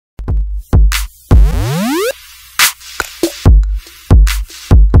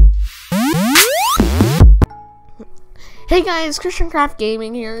Hey guys, ChristianCraft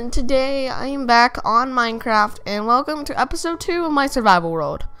Gaming here, and today I am back on Minecraft, and welcome to episode 2 of my survival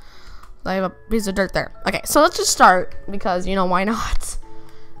world. I have a piece of dirt there. Okay, so let's just start, because, you know, why not?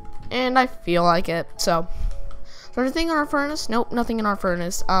 And I feel like it, so. Is there anything in our furnace? Nope, nothing in our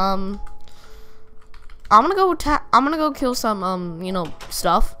furnace. I'm gonna go kill some, you know,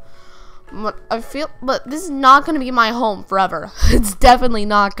 stuff. But this is not gonna be my home forever. It's definitely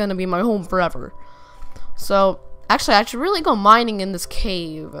not gonna be my home forever. So, actually, I should really go mining in this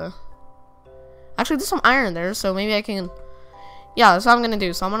cave. Actually, there's some iron there, so maybe I can... Yeah, that's what I'm gonna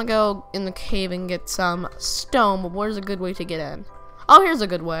do. So I'm gonna go in the cave and get some stone, but where's a good way to get in? Oh, here's a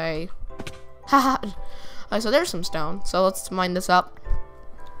good way. Haha. Alright, so there's some stone. So let's mine this up.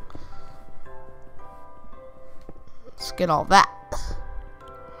 Let's get all that.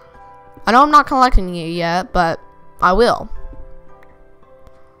 I know I'm not collecting it yet, but I will.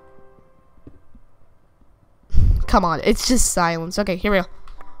 Come on, it's just silence. Okay, here we go.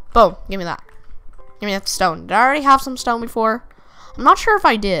 Boom, give me that. Give me that stone. Did I already have some stone before? I'm not sure if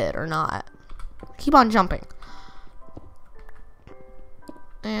I did or not. Keep on jumping.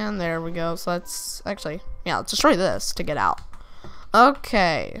 And there we go. So let's actually, yeah, let's destroy this to get out.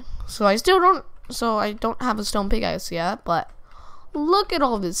 Okay, so I don't have a stone pickaxe yet, but look at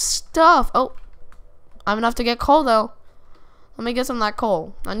all this stuff. Oh, I have enough to get coal though. Let me get some of that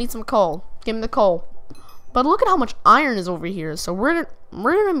coal. I need some coal. Give me the coal. But look at how much iron is over here. So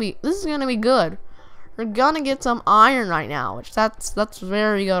this is gonna be good. We're gonna get some iron right now, which that's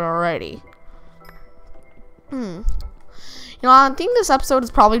very good already. You know, I think this episode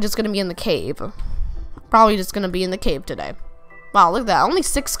is probably just gonna be in the cave. Probably just gonna be in the cave today. Wow, look at that. Only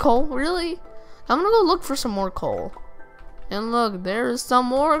 6 coal, really? I'm gonna go look for some more coal. And look, there's some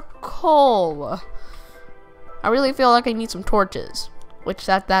more coal. I really feel like I need some torches, which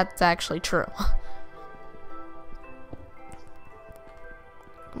that's actually true.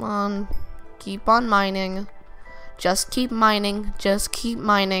 Come on, keep on mining. Just keep mining. Just keep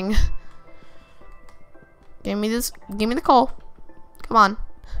mining. Give me this. Give me the coal. Come on,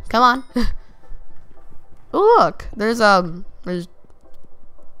 come on. Oh look, there's iron.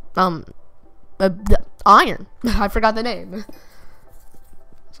 I forgot the name.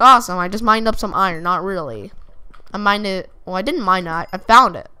 It's awesome. I just mined up some iron. Not really. I mined it. Well, I didn't mine it. I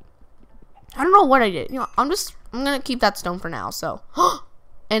found it. I don't know what I did. You know, I'm gonna keep that stone for now. So.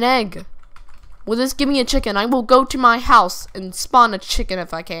 An egg. Will this give me a chicken? I will go to my house and spawn a chicken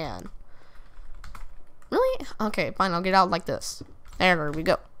if I can. Really? Okay, fine. I'll get out like this. There we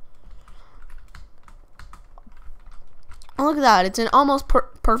go. Oh, look at that. It's an almost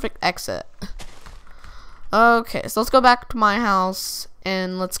perfect exit. Okay, so let's go back to my house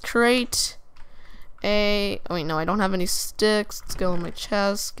and let's create a... Oh, wait, no, I don't have any sticks. Let's go in my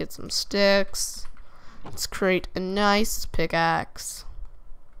chest, get some sticks. Let's create a nice pickaxe.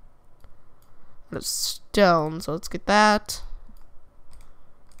 Stone, so let's get that.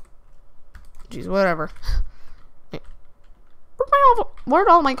 Jeez, whatever. Where'd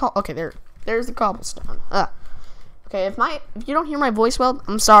all my okay, there's the cobblestone. Okay, if you don't hear my voice well,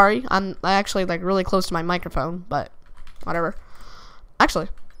 I'm sorry. I'm actually like really close to my microphone, but whatever. Actually,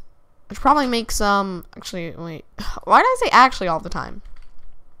 I should probably make some. Actually, wait. Why did I say actually all the time?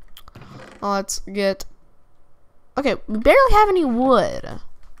 Well, let's get. Okay, we barely have any wood.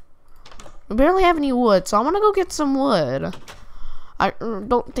 I barely have any wood, so I'm gonna go get some wood. I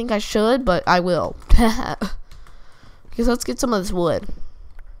don't think I should, but I will. Because let's get some of this wood.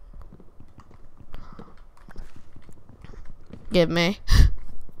 Give me.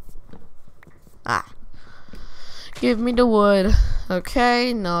 Give me the wood.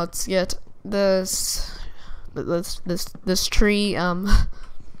 Okay, now let's get this tree.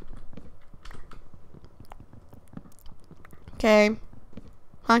 Okay.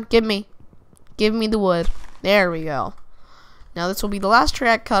 Give me the wood. There we go. Now this will be the last tree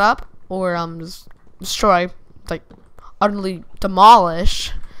I cut up, or just destroy, like utterly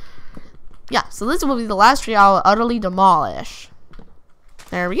demolish. Yeah, so this will be the last tree I'll utterly demolish.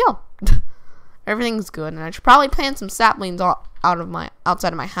 There we go. Everything's good, and I should probably plant some saplings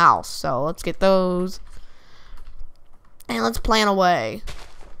outside of my house. So let's get those, and let's plant away.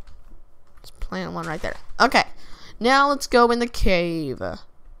 Let's plant one right there. Okay, now let's go in the cave.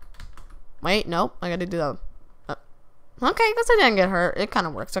 Wait, nope. I gotta do that. Okay, I guess I didn't get hurt. It kind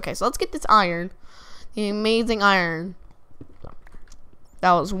of works. Okay, so let's get this iron. The amazing iron.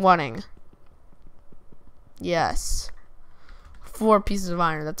 That was wanting. Yes. 4 pieces of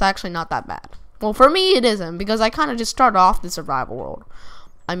iron. That's actually not that bad. Well, for me, it isn't, because I kind of just started off the survival world.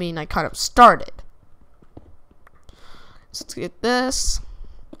 I mean, I kind of started. So let's get this.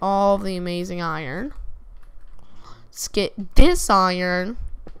 All the amazing iron. Let's get this iron.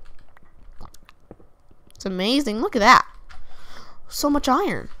 It's amazing. Look at that. So much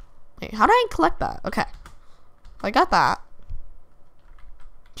iron. Wait, how did I collect that? Okay. I got that.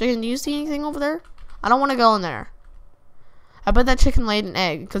 Chicken, do you see anything over there? I don't want to go in there. I bet that chicken laid an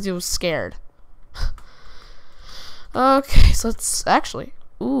egg because he was scared. Okay, so let's actually.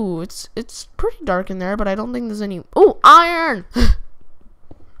 Ooh, it's pretty dark in there, but I don't think there's any. Ooh, iron!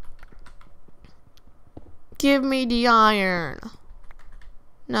 Give me the iron.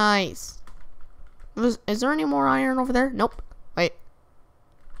 Nice. Is there any more iron over there? Nope. Wait.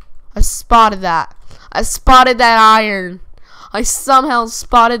 I spotted that. I spotted that iron. I somehow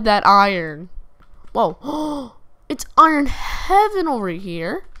spotted that iron. Whoa. It's iron heaven over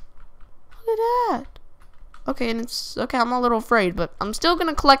here. Look at that. Okay, and it's okay. I'm a little afraid, but I'm still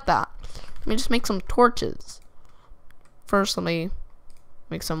gonna collect that. Let me just make some torches. First, let me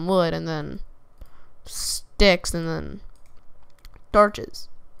make some wood, and then sticks, and then torches.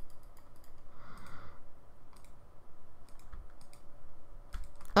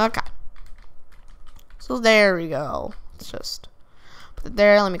 Okay. So there we go. Let's just put it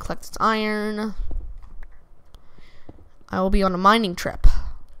there. Let me collect this iron. I will be on a mining trip.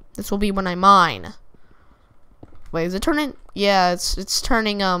 This will be when I mine. Wait, is it turning? Yeah, it's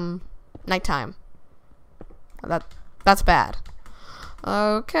turning nighttime. That's bad.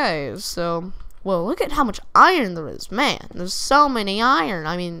 Okay, so well, look at how much iron there is. Man, there's so many iron.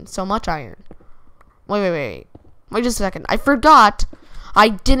 I mean, so much iron. Wait just a second. I forgot I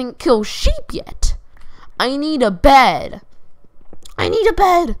didn't kill sheep yet. I need a bed. I need a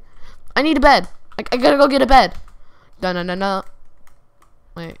bed. I gotta go get a bed. Da-na-na-na.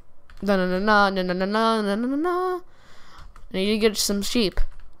 Wait. Da-na-na-na. I need to get some sheep.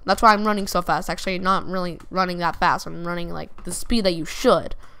 That's why I'm running so fast. Actually, not really running that fast. I'm running like the speed that you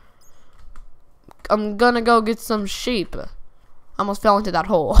should. I'm gonna go get some sheep. I almost fell into that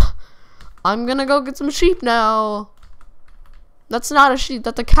hole. I'm gonna go get some sheep now. That's not a sheep.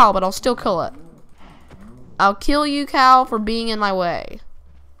 That's a cow, but I'll still kill it. I'll kill you, cow, for being in my way.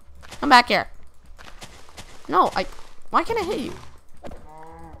 Come back here. No, why can't I hit you?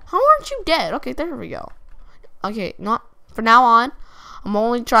 How aren't you dead? Okay, there we go. Okay, not for now on. I'm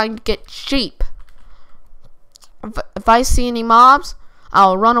only trying to get sheep. If I see any mobs,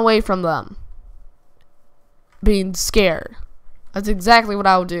 I'll run away from them. Being scared. That's exactly what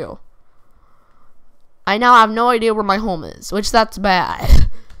I'll do. I now have no idea where my home is, which that's bad.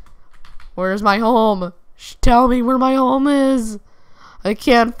 Where's my home? Tell me where my home is. I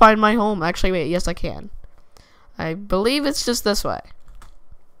can't find my home. Actually, wait. Yes, I can. I believe it's just this way.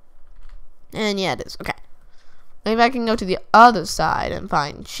 And yeah, it is. Okay. Maybe I can go to the other side and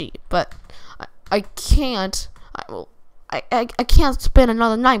find sheep, but I can't. I can't spend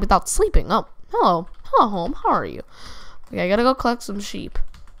another night without sleeping. Oh, hello, home. How are you? Okay, I gotta go collect some sheep.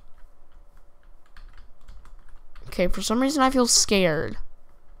 Okay, for some reason I feel scared.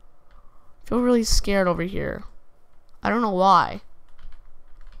 I feel really scared over here. I don't know why.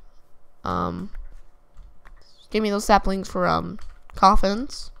 Give me those saplings for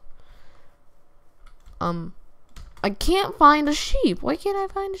coffins. I can't find a sheep. Why can't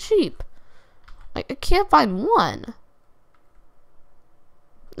I find a sheep? I can't find one.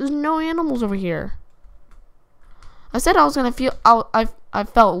 There's no animals over here. I said I was gonna feel. I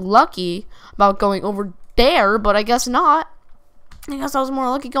felt lucky about going over there, but I guess not. I guess I was more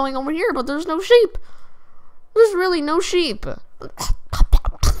lucky going over here, but there's no sheep. There's really no sheep.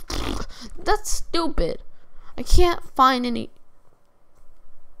 That's stupid. I can't find any.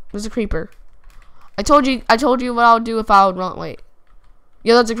 There's a creeper. I told you what I would do if I would run. Wait.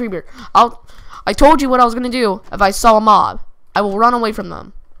 Yeah, that's a creeper. I told you what I was gonna do if I saw a mob. I will run away from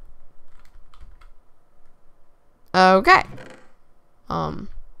them. Okay.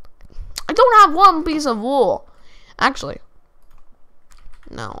 I don't have one piece of wool. Actually.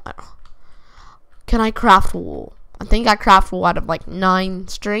 No, I don't. Can I craft wool? I think I craft wool out of like 9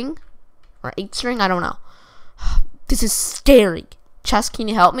 string. Or 8 string, I don't know. This is scary. Chest, can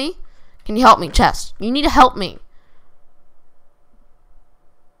you help me? Can you help me, Chest? You need to help me.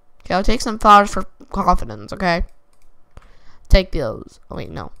 Okay, I'll take some flowers for confidence, okay? Take those. Oh, wait,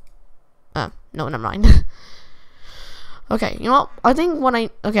 no. No, never mind. Okay, you know what? I think when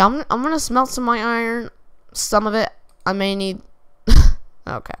okay, I'm gonna smelt some of my iron. Some of it I may need.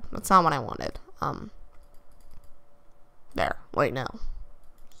 Okay, that's not what I wanted. There. Wait, no.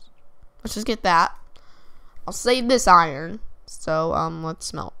 Let's just get that. I'll save this iron. So, let's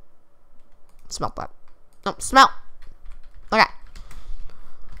smelt. Smelt that. No, smelt. Okay.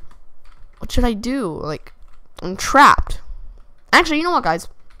 What should I do? Like, I'm trapped. Actually, you know what, guys?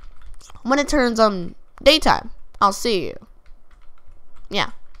 When it turns, daytime, I'll see you.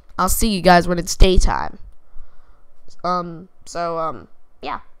 Yeah, I'll see you guys when it's daytime.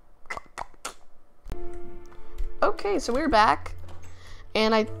 Yeah. Okay, so we're back,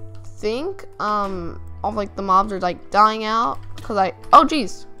 and I think, all like the mobs are like dying out, cause oh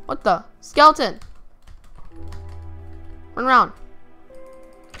jeez, what the skeleton? Run around.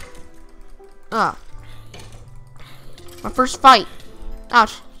 My first fight.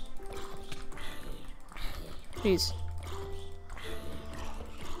 Ouch. Jeez.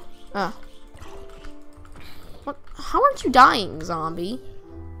 What? How aren't you dying, zombie?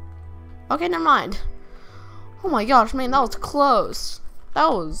 Okay, never mind. Oh my gosh, man, that was close. That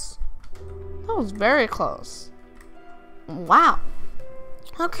was very close. Wow.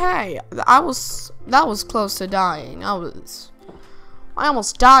 Okay, that was close to dying. I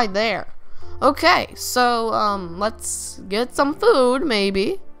almost died there. Okay, so let's get some food,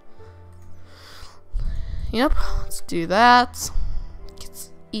 maybe. Yep, let's do that.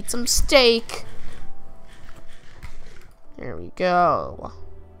 Let's eat some steak. There we go.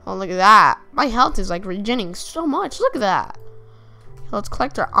 Oh, look at that. My health is like regenerating so much. Look at that. Let's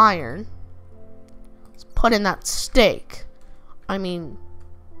collect our iron. Let's put in that steak. I mean,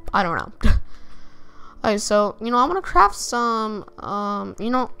 I don't know. Okay, so, you know, I'm gonna craft some, you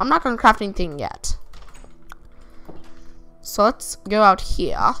know, I'm not gonna craft anything yet. So let's go out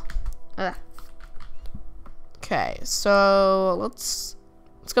here. Okay, so let's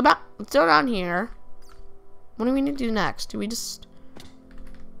go back. Let's go down here. What do we need to do next? Do we just...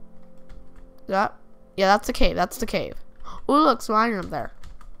 that? Yeah, that's the cave. That's the cave. Oh, look, some iron up there.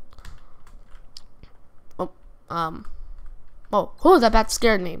 Oh, that bat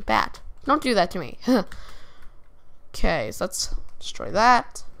scared me. Bat. Don't do that to me. Okay, so let's destroy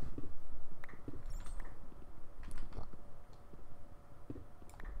that.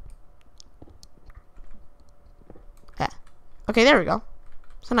 Yeah. Okay, there we go.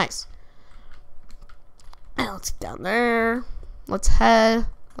 So nice. Now let's get down there. Let's head.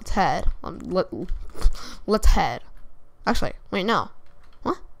 Let's head. Let's head. Actually, wait, no.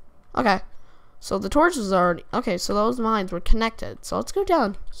 What? Okay. So the torch was already... okay, so those mines were connected. So let's go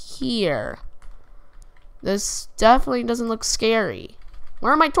down here. This definitely doesn't look scary.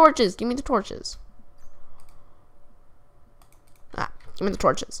 Where are my torches? Give me the torches. Give me the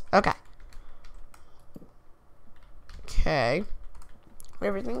torches. Okay. Okay.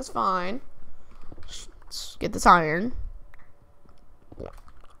 Everything's fine. Let's get this iron.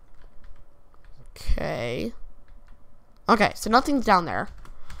 Okay. Okay, so nothing's down there.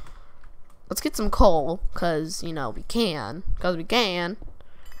 Let's get some coal, because, you know, we can. Because we can.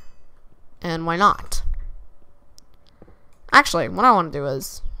 And why not? Actually, what I want to do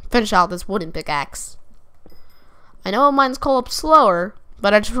is finish out this wooden pickaxe. I know it mines coal up slower,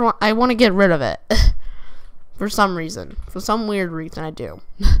 but I want to get rid of it. For some reason. For some weird reason, I do.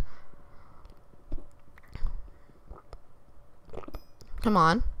 Come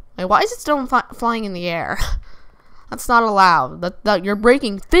on. Wait, why is it still flying in the air? That's not allowed. That you're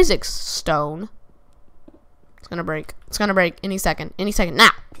breaking physics, stone. It's gonna break. It's gonna break any second. Any second.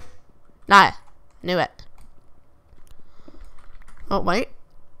 Now. Nah. Knew it. Oh, wait.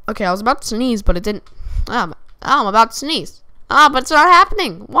 Okay, I was about to sneeze, but it didn't. I'm about to sneeze. But it's not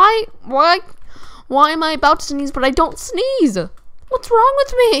happening. Why am I about to sneeze, but I don't sneeze? What's wrong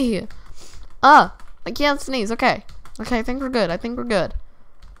with me? I can't sneeze. Okay. Okay, I think we're good. I think we're good.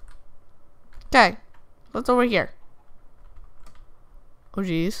 Okay. What's over here? Oh,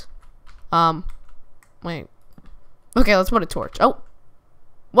 jeez. Wait. Okay, let's put a torch. Oh.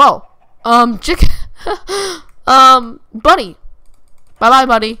 Whoa. Chicken. Buddy. Bye-bye,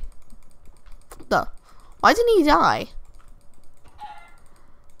 buddy. What the? Why didn't he die?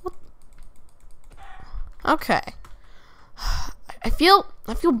 What? Okay. I feel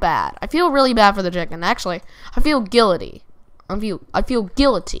bad. I feel really bad for the chicken. Actually, I feel guilty. I feel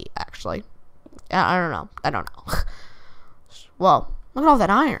guilty, actually. I don't know. Whoa. Look at all that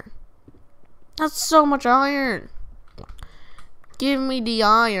iron. That's so much iron. Give me the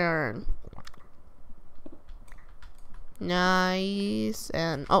iron. Nice.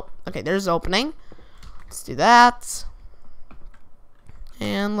 And, oh, okay, there's the opening. Let's do that.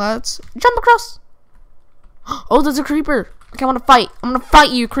 And let's jump across. Oh, there's a creeper. Okay, I want to fight. I'm going to fight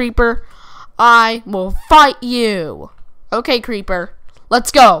you, creeper. I will fight you. Okay, creeper.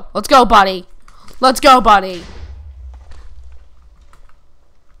 Let's go. Let's go, buddy. Let's go, buddy.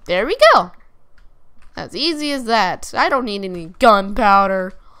 There we go. As easy as that. I don't need any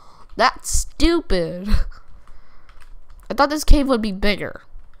gunpowder. That's stupid. I thought this cave would be bigger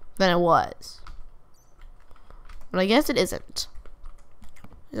than it was. But I guess it isn't.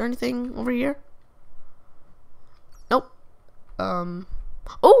 Is there anything over here?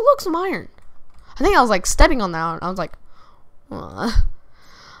 Oh, look, some iron. I think I was like stepping on that. I was like,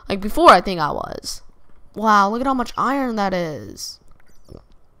 like before. I think I was. Wow, look at how much iron that is.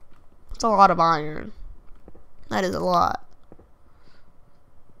 It's a lot of iron. That is a lot.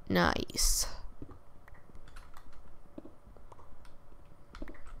 Nice.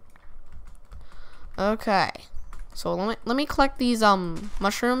 Okay. So let me collect these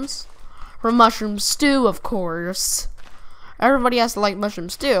mushrooms. For mushroom stew, of course. Everybody has to like mushroom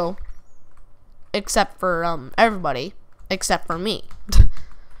stew. Except for everybody. Except for me.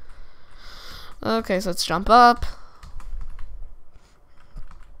 Okay, so let's jump up.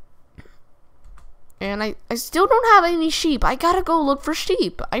 And I still don't have any sheep. I gotta go look for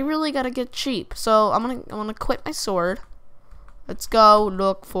sheep. I really gotta get sheep. So I'm gonna quit my sword. Let's go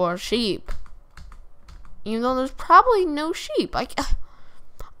look for sheep. Even though there's probably no sheep.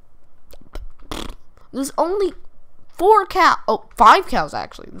 There's only 5 cows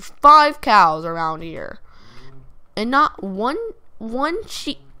actually. There's 5 cows around here. And not one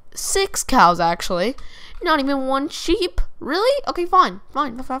sheep. 6 cows actually. Not even 1 sheep. Really? Okay, fine.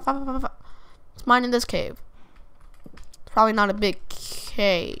 Fine. It's mine in this cave. It's probably not a big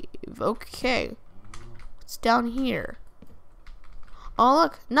cave. Okay. What's down here? Oh,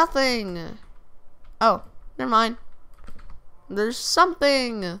 look. Nothing. Oh, never mind. There's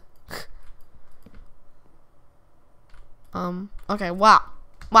something. Okay, wow.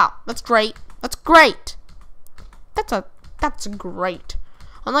 Wow, that's great. That's great. That's great.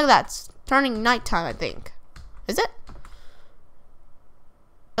 Oh, look at that. It's turning nighttime, I think. Is it?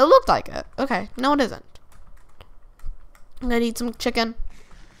 It looked like it. Okay, no it isn't. I'm gonna eat some chicken.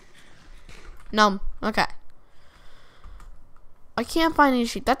 Nom. Okay. I can't find any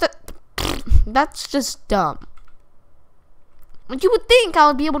sheep. That's just dumb. You would think I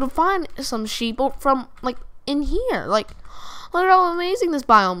would be able to find some sheep from, like, in here. Like, look at how amazing this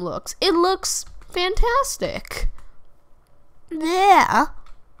biome looks. It looks fantastic. Yeah.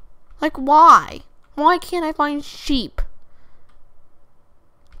 Like, why? Why can't I find sheep?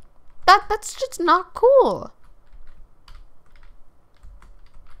 That's just not cool.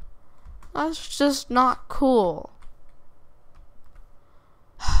 That's just not cool.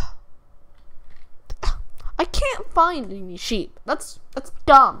 I can't find any sheep. That's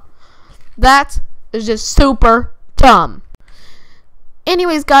dumb. That is just super dumb.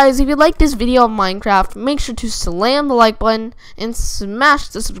 Anyways, guys, if you like this video of Minecraft, make sure to slam the like button and smash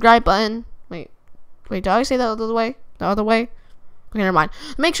the subscribe button. Wait, did I say that the other way? The other way? Okay, never mind.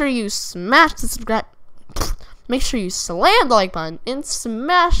 Make sure you smash the subscribe. Make sure you slam the like button and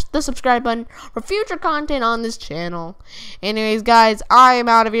smash the subscribe button for future content on this channel. Anyways, guys, I am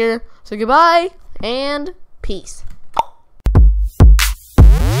out of here. So goodbye and peace.